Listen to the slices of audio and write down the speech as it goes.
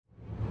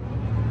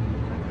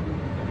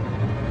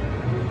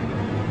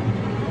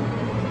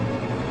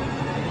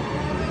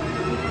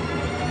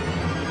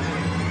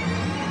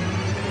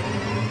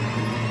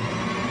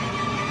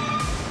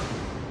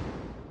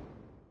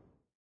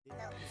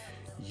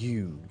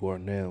You are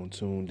now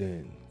tuned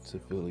in to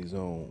Philly's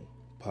own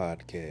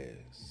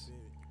podcast,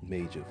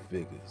 Major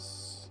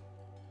Figures.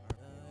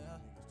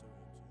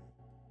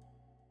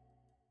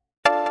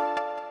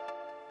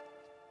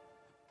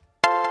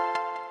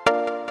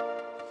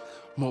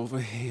 I'm over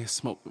here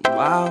smoking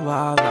la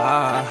la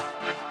la,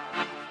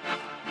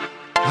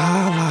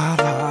 la la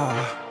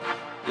la,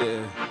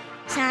 yeah,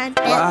 Sean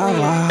la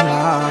Bentley. la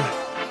la.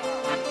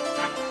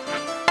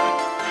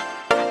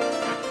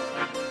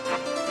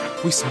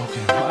 We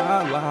smoking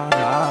la la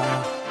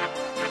la.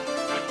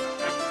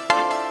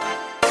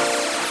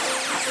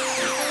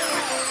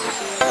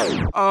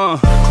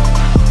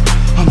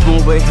 I'm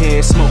over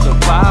here smoking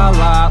la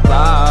la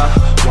la.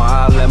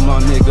 Why I let my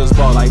niggas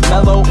ball like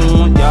mellow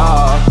on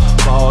y'all?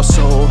 Ball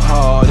so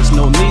hard, there's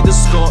no need to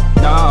score,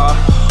 nah.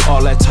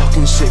 All that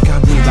talking shit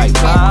got me like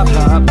blah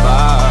blah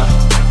blah,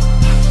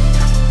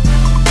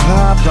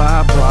 blah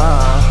blah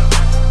blah.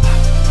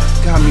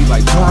 Got me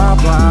like blah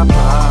blah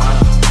blah.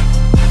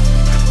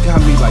 Got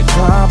me like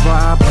blah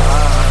blah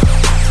blah.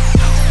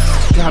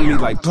 Got me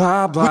like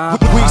blah blah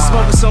blah. We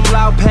smoking some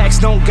loud packs,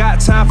 don't got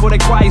time for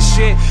that quiet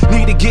shit.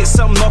 Need to get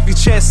something off your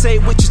chest, say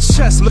it with your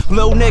chest,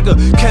 little nigga.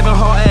 Kevin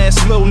Hart ass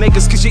little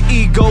niggas, cause your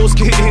egos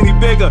get any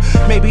bigger.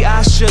 Maybe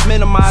I should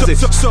minimize it,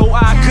 so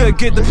I could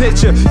get the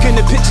picture. Can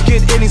the picture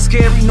get any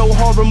scary? No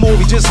horror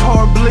movie, just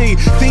horror bleed.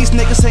 These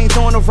niggas ain't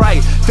doing it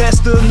right,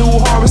 that's the new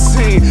horror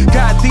scene.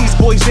 Got these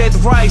boys dead to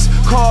rights,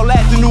 call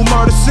that the new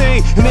murder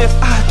scene. And if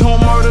I don't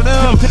murder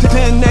them,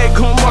 then they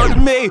gon' murder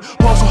me.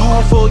 Also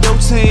hard for your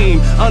team,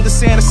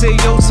 understand I say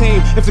your team.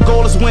 If the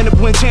goal is win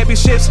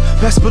championships,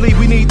 best believe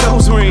we need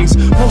those rings.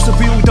 Most of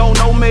you don't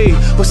know me,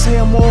 but say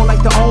I'm more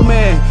like the old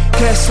man.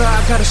 Guess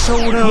I gotta show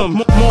them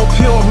more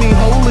pure, mean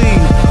holy.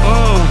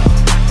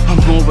 I'm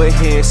over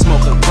here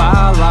smoking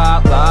la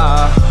la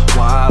la.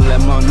 Why I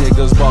let my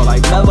niggas ball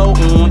like mellow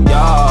on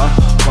y'all?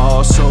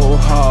 Ball so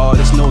hard,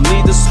 there's no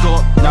need to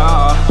score,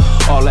 nah.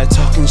 All that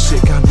talking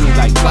shit got me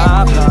like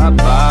blah blah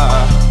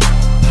blah,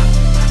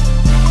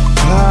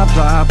 blah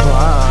blah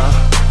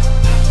blah.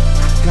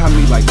 Got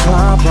me like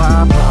blah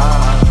blah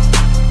blah.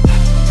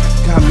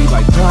 Got me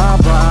like blah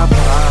blah.